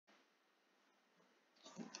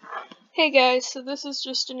Hey guys, so this is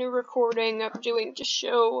just a new recording I'm doing to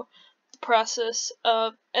show the process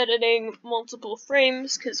of editing multiple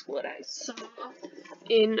frames, because what I saw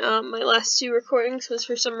in my last two recordings was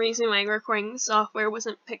for some reason my recording software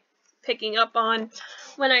wasn't picking up on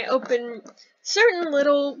when I open certain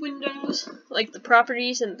little windows, like the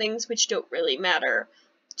properties and things which don't really matter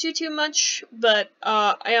too much, but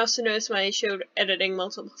I also noticed when I showed editing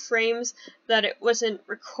multiple frames that it wasn't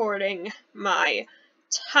recording my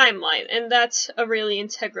timeline, and that's a really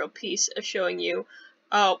integral piece of showing you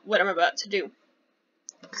what I'm about to do.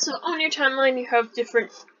 So on your timeline you have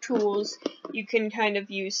different tools you can kind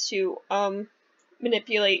of use to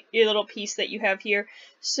manipulate your little piece that you have here.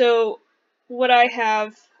 So what I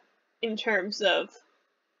have in terms of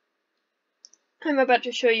I'm about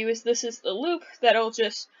to show you is this is the loop that'll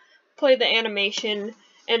just play the animation,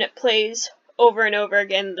 and it plays over and over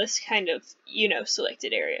again this kind of,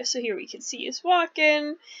 selected area. So here we can see he's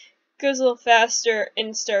walking, goes a little faster,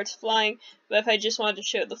 and starts flying. But if I just wanted to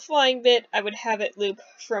show the flying bit, I would have it loop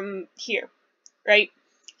from here, right?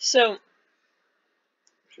 So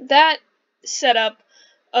that setup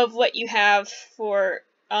of what you have for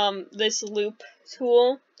this loop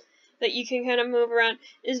tool that you can kind of move around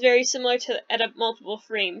is very similar to the edit multiple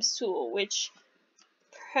frames tool, which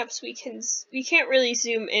perhaps we can't really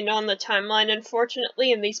zoom in on the timeline,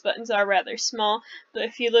 unfortunately, and these buttons are rather small. But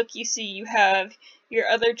if you look, you see you have your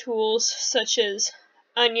other tools such as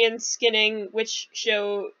onion skinning, which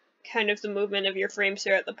show kind of the movement of your frames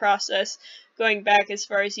throughout the process, going back as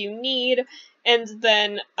far as you need, and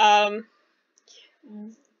then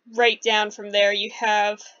right down from there you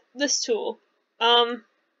have this tool.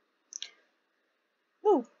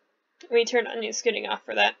 Let me turn onion skinning off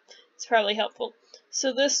for that. It's probably helpful.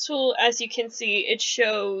 So this tool, as you can see, it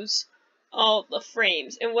shows all the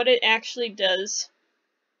frames, and what it actually does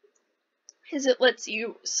is it lets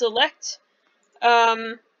you select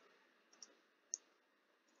all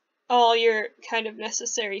your kind of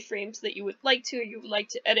necessary frames that you would like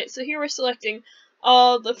to edit. So here we're selecting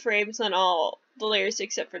all the frames on all the layers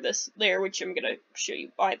except for this layer, which I'm going to show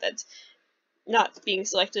you why that's not being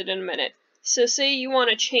selected in a minute. So say you want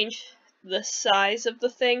to change the size of the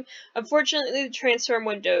thing. Unfortunately, the transform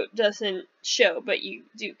window doesn't show, but you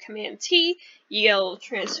do Command T, you get a little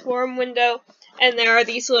transform window, and there are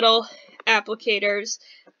these little applicators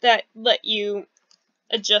that let you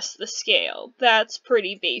adjust the scale. That's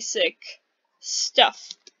pretty basic stuff.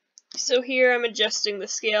 So here I'm adjusting the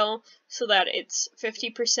scale so that it's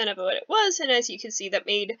 50% of what it was, and as you can see, that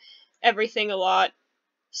made everything a lot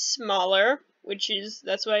smaller,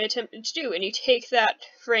 that's what I attempted to do. And you take that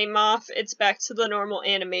frame off, it's back to the normal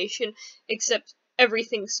animation, except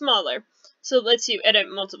everything's smaller. So it lets you edit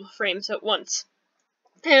multiple frames at once.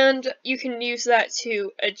 And you can use that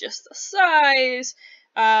to adjust the size,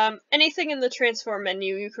 anything in the transform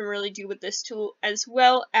menu you can really do with this tool, as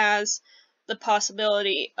well as the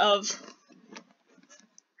possibility of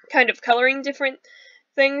kind of coloring different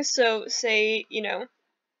things. So say,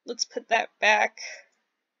 let's put that back,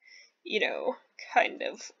 kind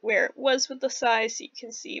of where it was with the size, so you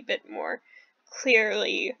can see a bit more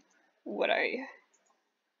clearly what I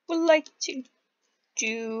would like to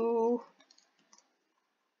do.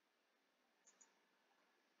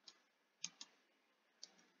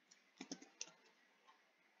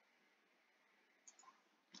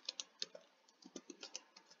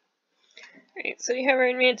 Alright, so we have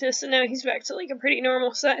our mantis, and now he's back to like a pretty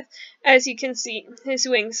normal size. As you can see, his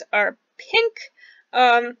wings are pink.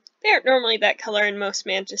 They aren't normally that color in most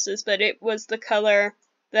mantises, but it was the color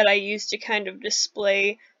that I used to kind of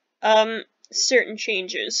display certain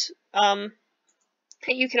changes that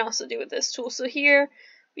you can also do with this tool. So here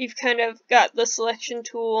we've kind of got the selection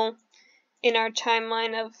tool in our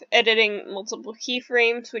timeline of editing multiple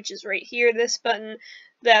keyframes, which is right here, this button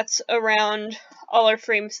that's around all our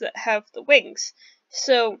frames that have the wings.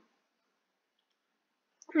 So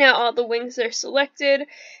now all the wings are selected,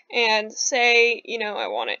 and say, I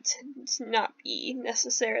want it to not be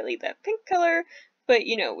necessarily that pink color, but,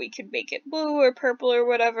 we could make it blue or purple or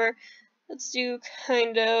whatever. Let's do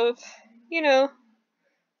kind of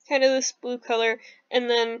this blue color, and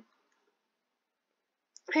then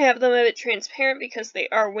I have them a bit transparent because they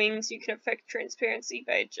are wings. You can affect transparency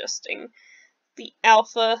by adjusting the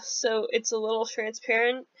alpha so it's a little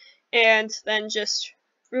transparent, and then just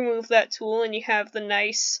remove that tool and you have the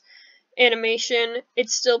nice animation.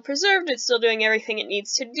 It's still preserved, it's still doing everything it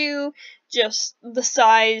needs to do, just the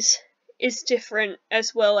size is different,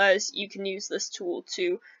 as well as you can use this tool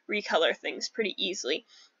to recolor things pretty easily.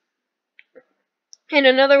 And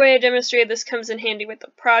another way I demonstrate this comes in handy with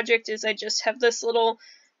the project is I just have this little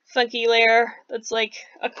funky layer that's like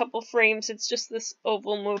a couple frames. It's just this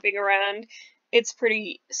oval moving around. It's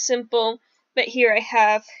pretty simple, but here I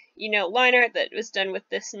have, line art that was done with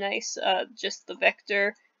this nice, just the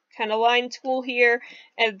vector kind of line tool here,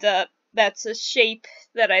 and that's a shape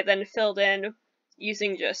that I then filled in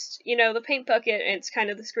using just, the paint bucket, and it's kind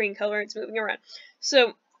of this green color, it's moving around.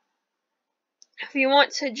 So, if you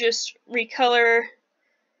want to just recolor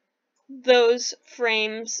those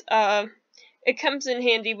frames, it comes in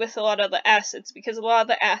handy with a lot of the assets, because a lot of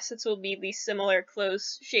the assets will be these similar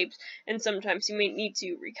closed shapes, and sometimes you may need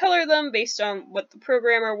to recolor them based on what the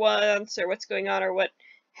programmer wants, or what's going on, or what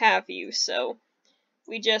have you. So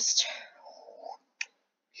we just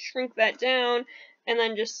shrink that down, and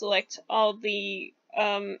then just select all the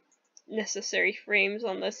necessary frames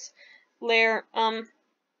on this layer.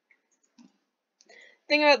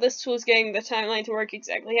 Thing about this tool is getting the timeline to work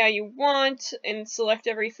exactly how you want, and select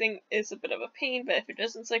everything is a bit of a pain, but if it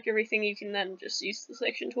doesn't select everything, you can then just use the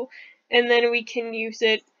selection tool, and then we can use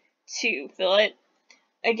it to fill it,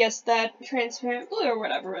 I guess, that transparent blue or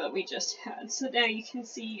whatever that we just had. So now you can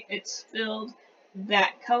see it's filled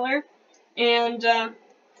that color, and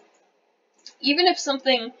even if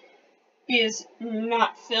something is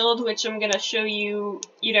not filled, which I'm going to show you,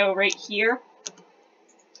 right here.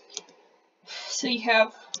 So you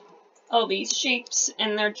have all these shapes,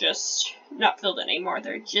 and they're just not filled anymore.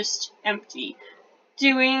 They're just empty.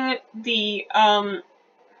 Doing the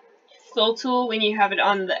fill tool when you have it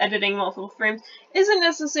on the editing multiple frames isn't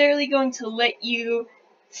necessarily going to let you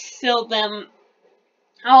fill them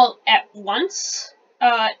all at once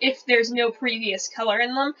if there's no previous color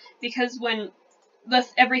in them, because when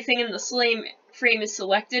everything in the frame is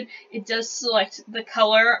selected, it does select the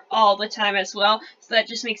color all the time as well, so that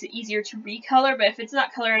just makes it easier to recolor. But if it's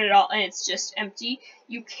not colored at all and it's just empty,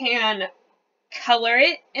 you can color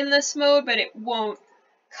it in this mode, but it won't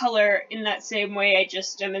color in that same way I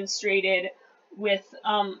just demonstrated with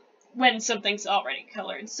when something's already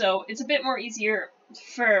colored. So it's a bit more easier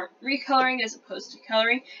for recoloring as opposed to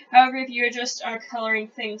coloring. However, if you just are coloring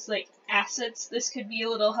things like assets, this could be a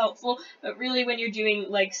little helpful, but really when you're doing,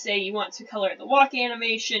 like, say you want to color the walk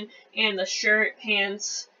animation and the shirt,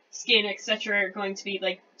 pants, skin, etc. are going to be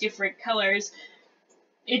like different colors,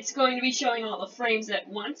 it's going to be showing all the frames at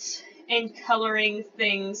once, and coloring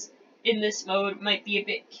things in this mode might be a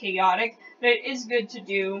bit chaotic, but it is good to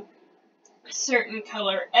do certain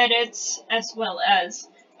color edits as well as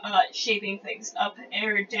shaping things up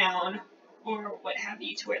or down or what have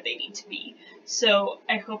you to where they need to be. So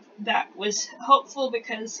I hope that was helpful,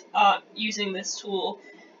 because using this tool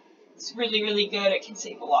is really, really good. It can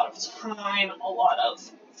save a lot of time, a lot of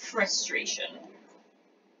frustration.